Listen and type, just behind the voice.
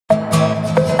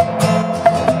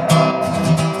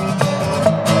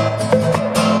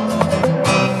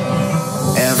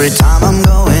Every time I'm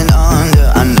going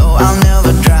under, I know I'll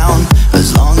never drown,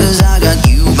 as long as I got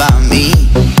you by me.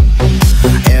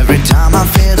 Every time I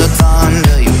feel the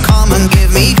thunder, you come and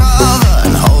give me cover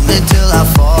and hold me till I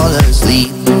fall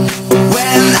asleep.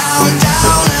 When I'm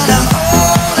down and I'm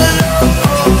all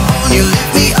alone, you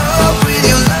lift me up with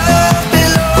your love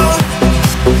below.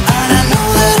 And I know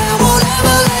that I won't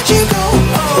ever let you go.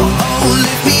 Oh, oh,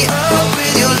 lift me up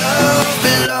with your love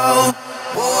below.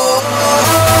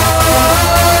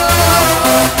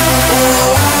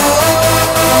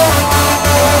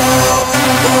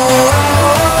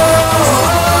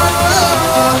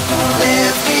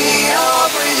 Lift me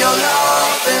up with your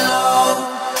love below.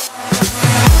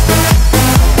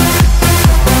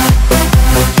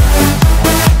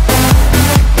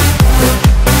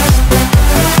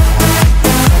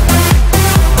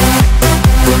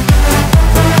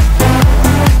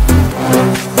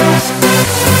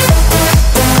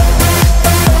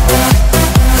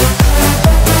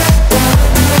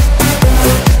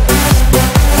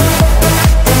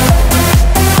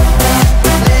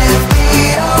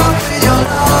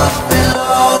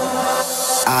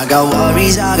 I got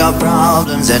worries, I got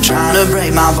problems, they're trying to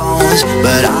break my bones,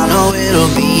 but I know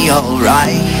it'll be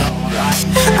alright.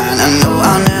 And I know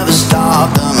I'll never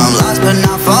stop them, I'm lost but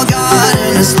not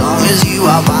forgotten, as long as you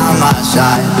are by my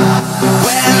side.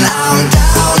 When I'm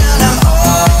down and I'm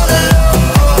all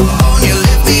alone, you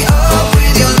lift me up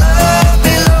with your love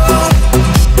below.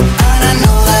 And I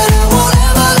know that I won't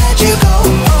ever let you go.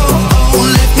 Oh, oh,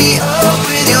 lift me up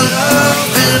with your love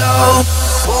below.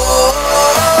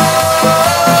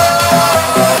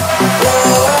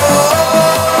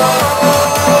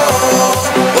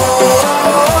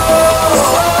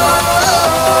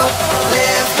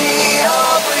 Lift me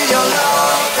up with your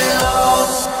love below.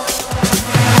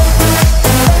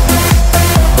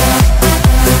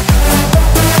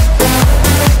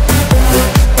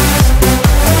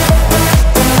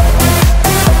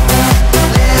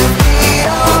 Lift me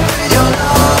up with your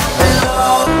love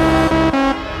below.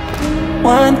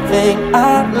 One thing I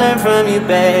learned from you,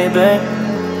 baby,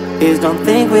 is don't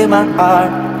think with my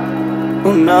heart.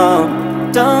 Oh no,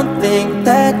 don't think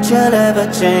that you'll ever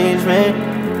change me,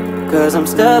 cause I'm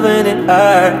stubborn at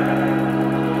heart.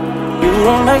 You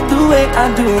don't like the way I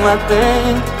do my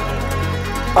thing,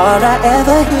 all I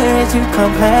ever hear is you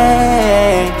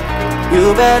complain.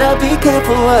 You better be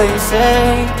careful what you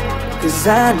say, cause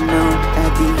I know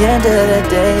at the end of the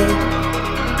day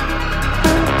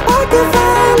I can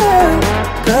find love,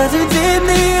 cause it's in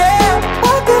the air.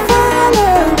 I can find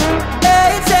love,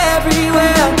 yeah, it's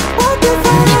everywhere. I can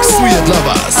find Miksuje love, dla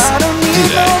was I don't need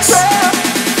no Dilex. prayer,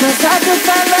 cause I can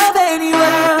find love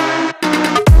anywhere.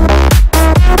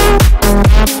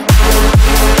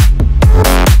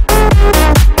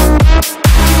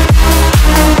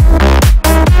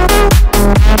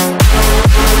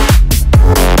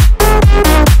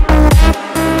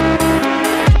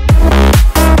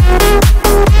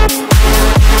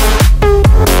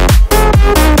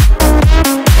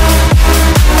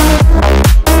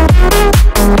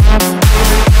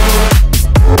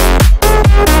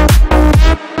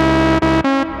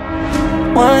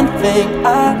 One thing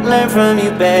I learned from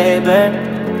you, baby,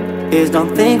 is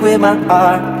don't think with my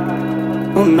heart.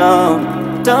 Oh no,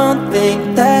 don't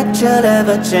think that you'll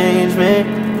ever change me,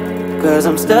 cause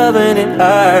I'm stubborn at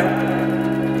heart.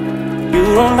 You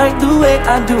don't like the way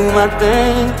I do my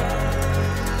thing,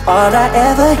 all I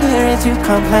ever hear is you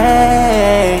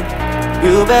complain.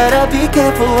 You better be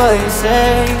careful what you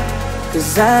say,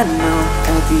 cause I know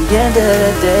at the end of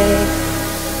the day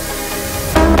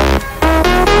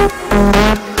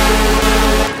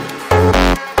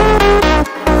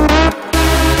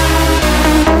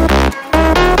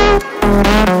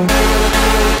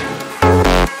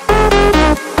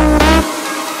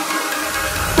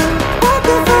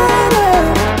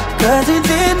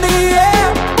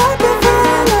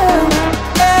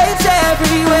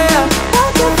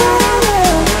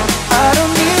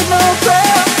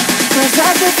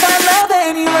I can find love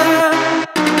anywhere.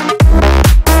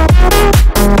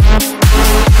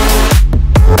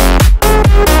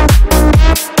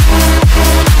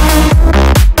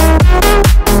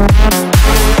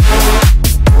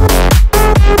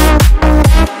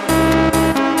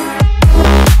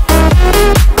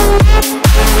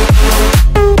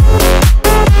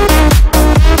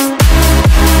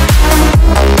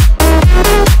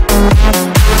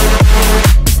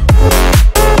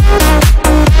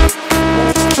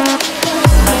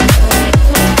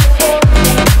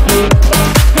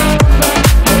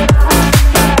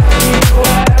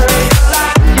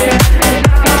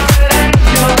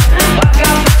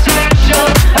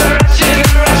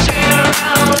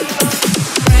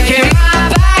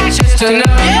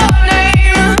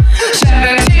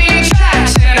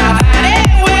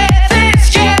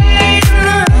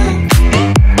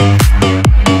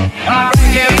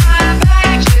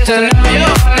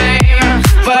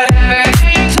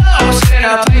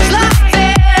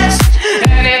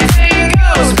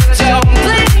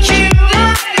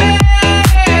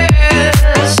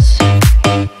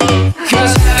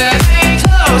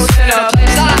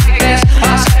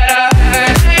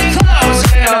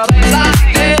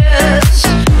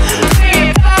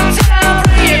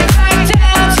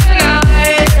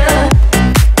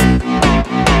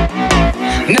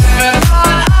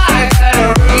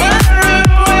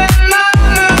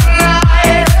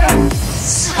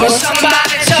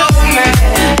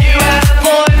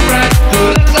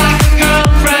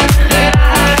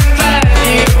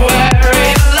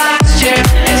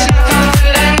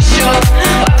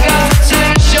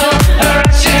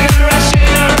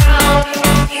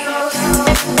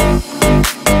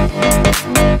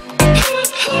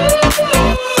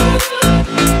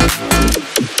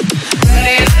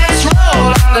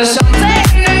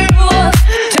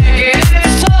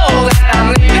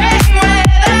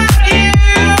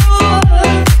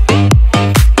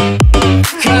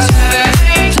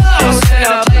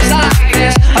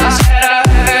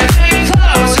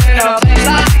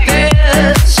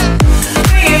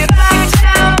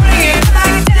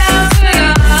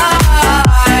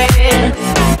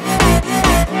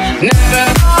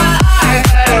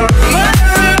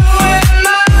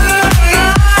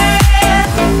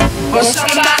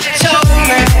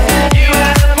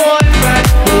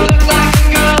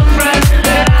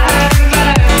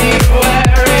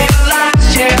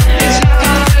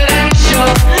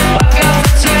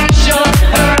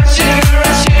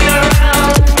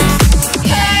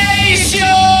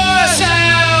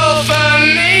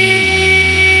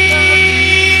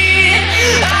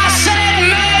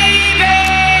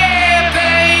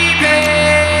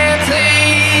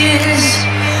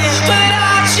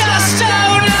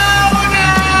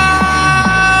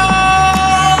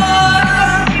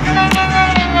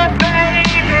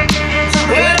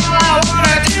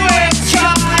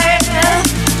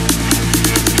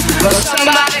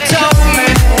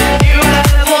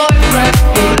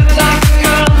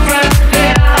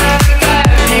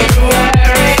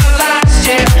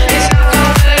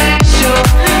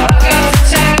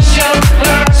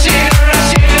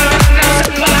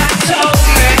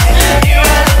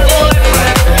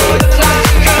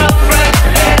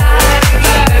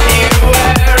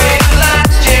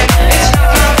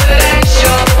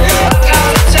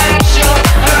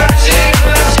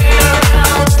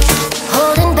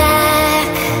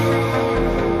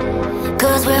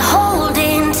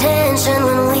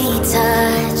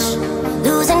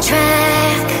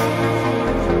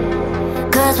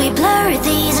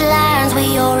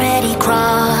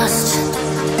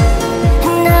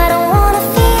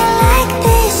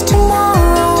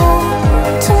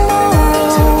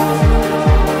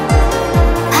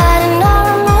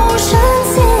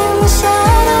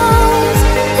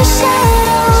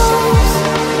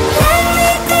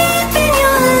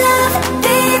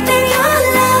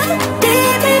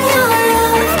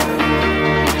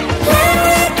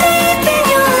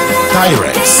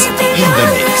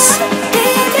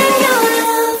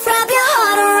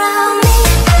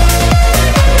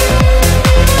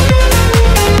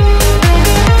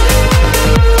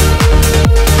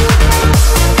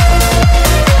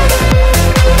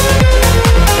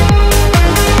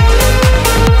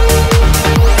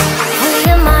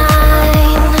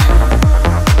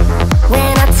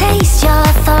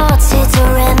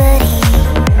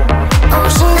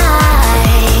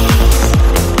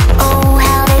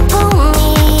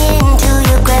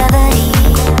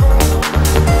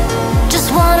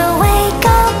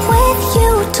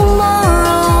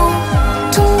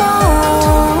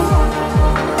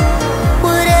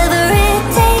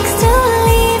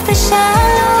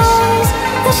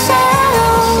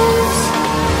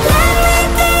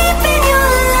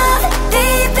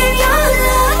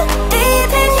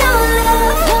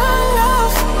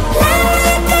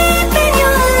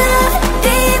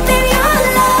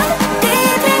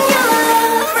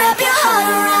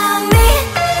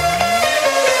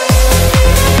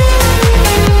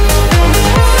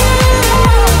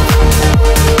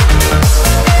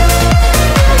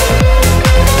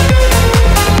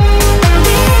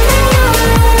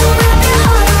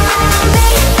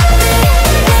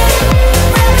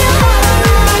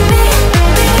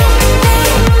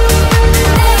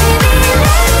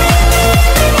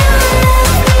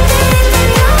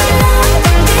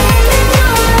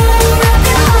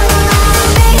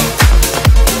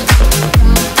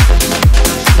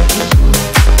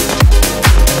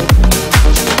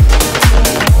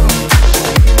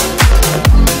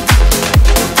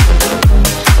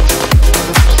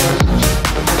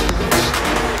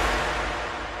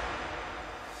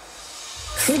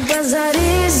 Chyba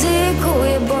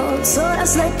zaryzykuję, bo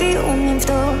coraz lepiej umiem w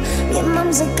to. Nie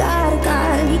mam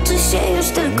zegarka, liczy się już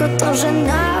tylko to, że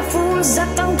na full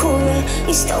zatankuję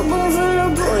i z tobą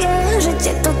wyloguję.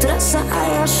 Życie to trasa,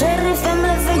 a ja szeryfem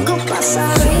lewego pasa.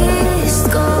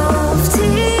 Wszystko w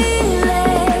tyle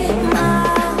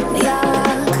mam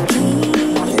jak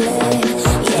kile.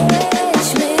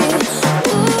 Jedźmy,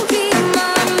 póki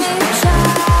mam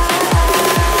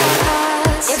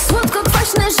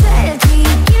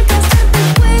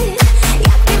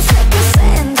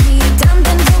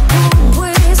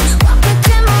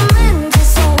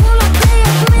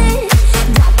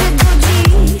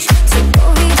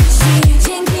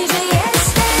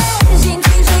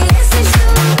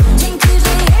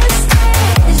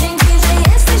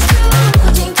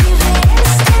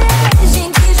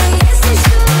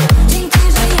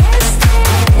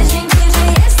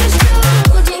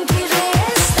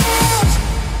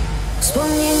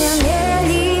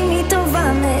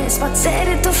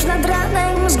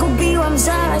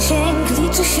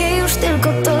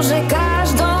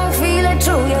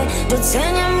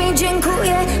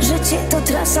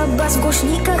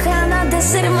głośnikach, a na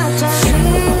deser macza.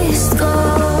 Wszystko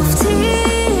w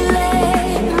tyle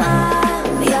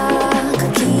mam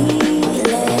jak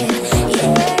kile.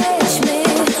 Jedźmy,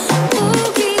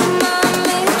 póki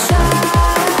mamy czas.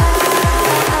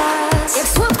 Jak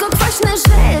słodko-kwaśne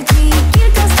żelki,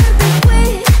 kilka startych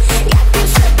płyt, jak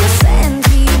pierwsze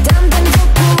piosenki, tandem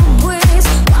wokół błysk.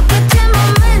 Łapę te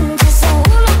momenty, są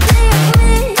ulotne jak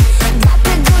my.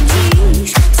 Dlatego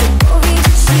dziś chcę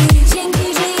powiedzieć ci dzięki,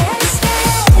 że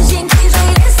jesteś, dzięki, że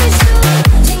jesteś tu,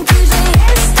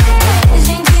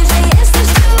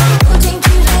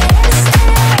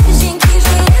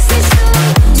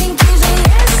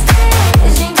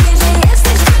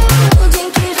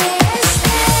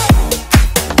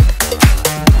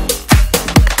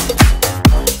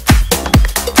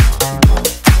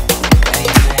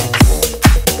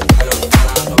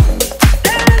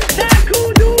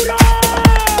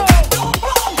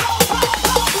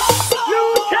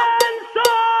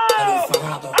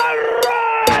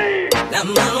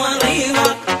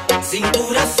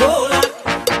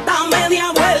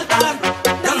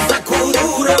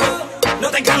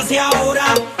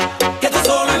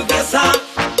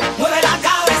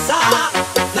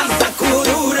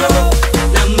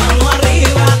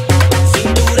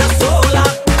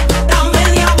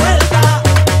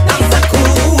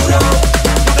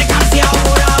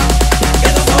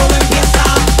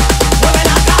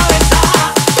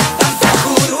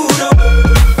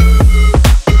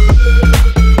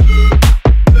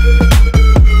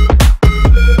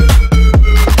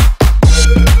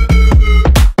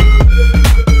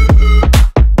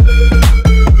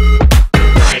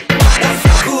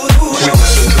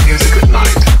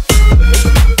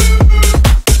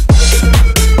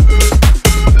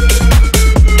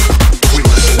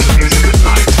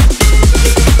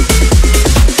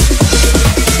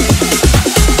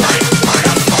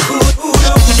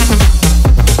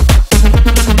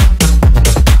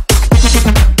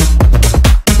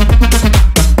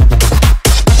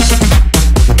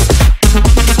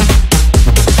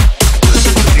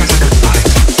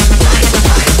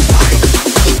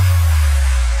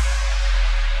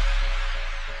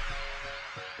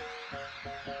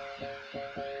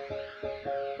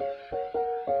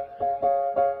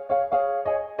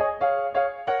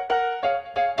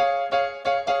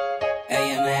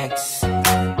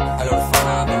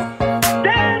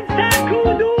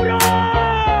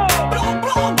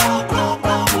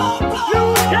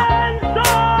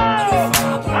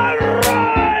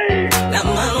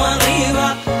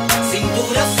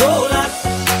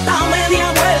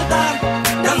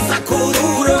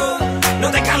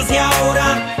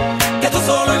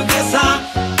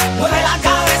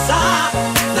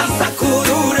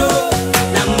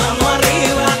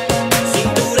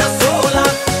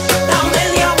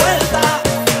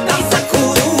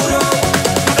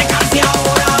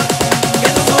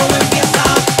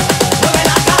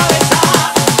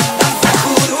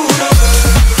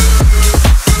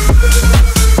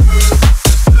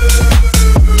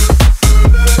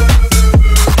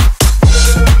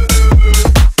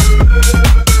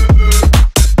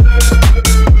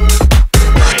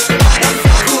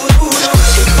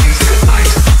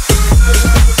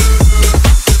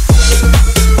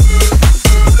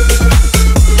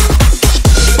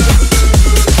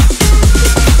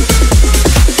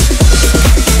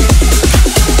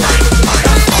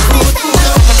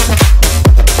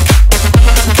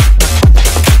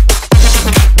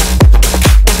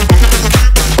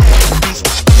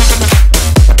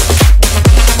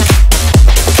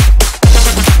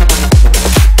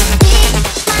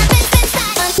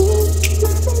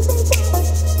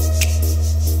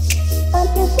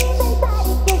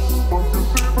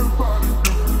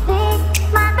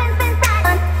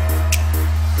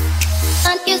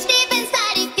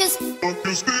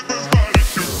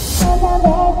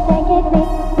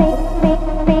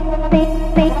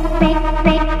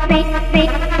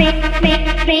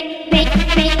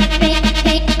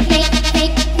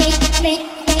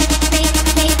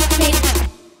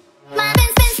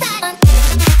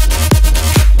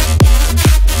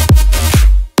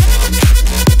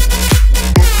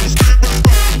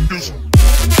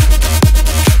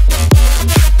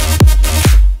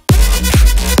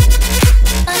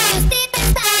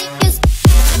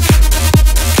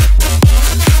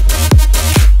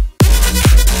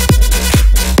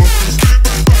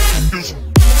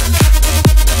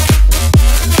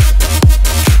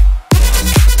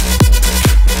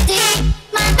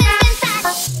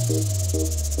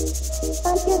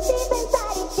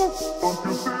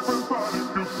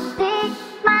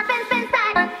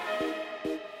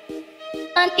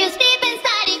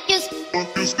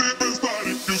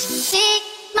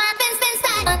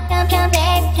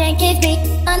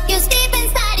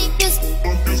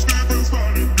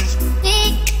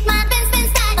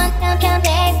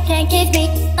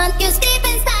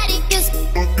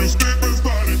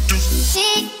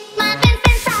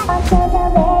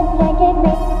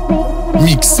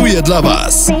 miksuje dla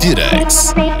was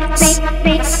T-Rex.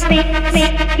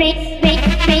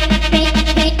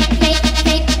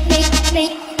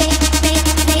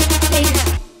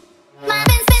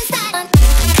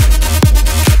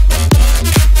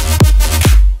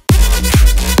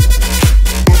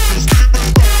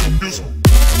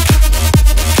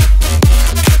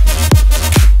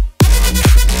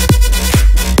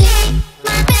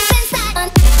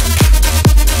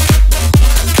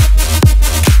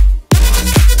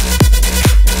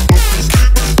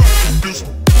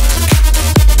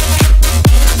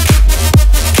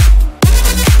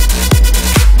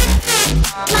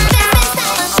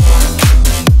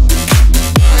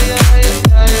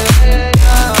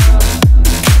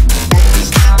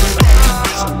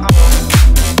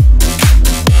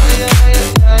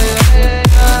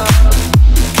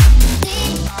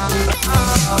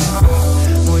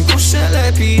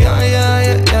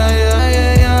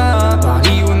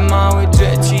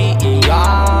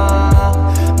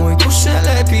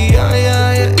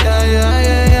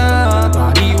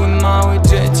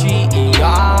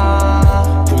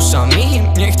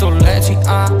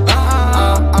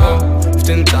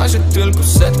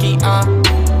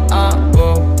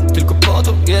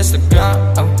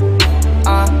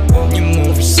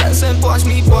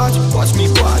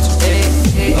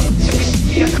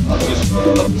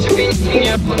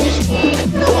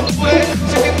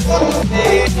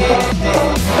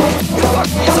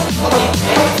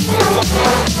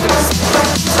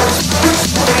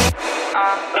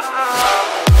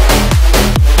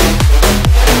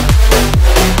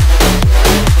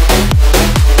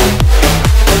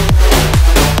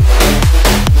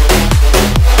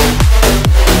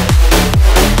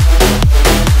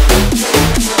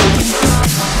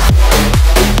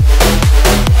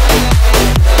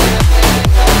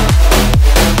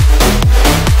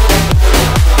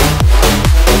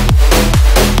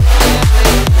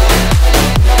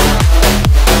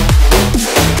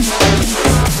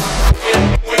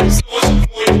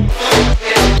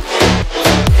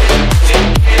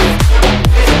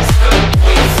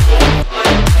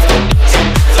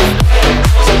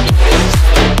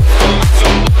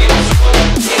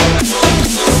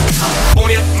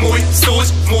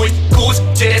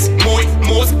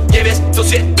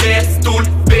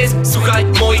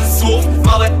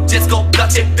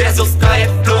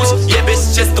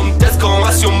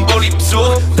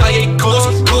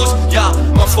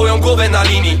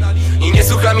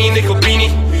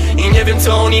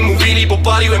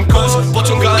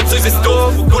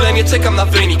 Czekam na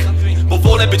wynik, bo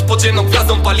wolę być podziemną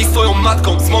gwiazdą, pali swoją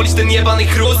matką, smolić ten jebany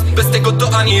chrust, bez tego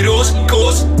to ani róż,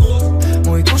 kurz.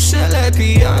 Mój kurz się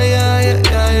lepi,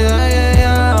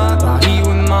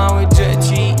 paliły małe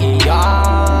dzieci i ja.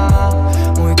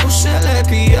 Mój kurz się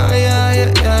lepi,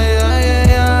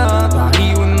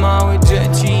 paliły małe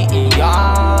dzieci i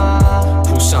ja.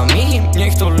 Puszczam im,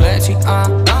 niech to leci,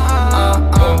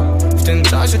 w tym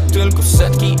czasie tylko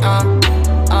setki,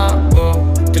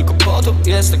 tylko po to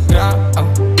jest ta gra,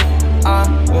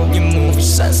 nie mówisz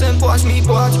sensem, płać mi,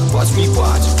 płać mi,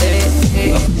 płać.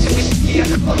 Jak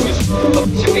odniósł,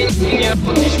 od ciebie nie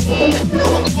podnieś,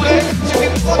 od góry ciebie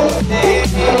podnieś.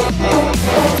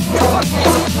 Fakt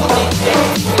nie zapomnij.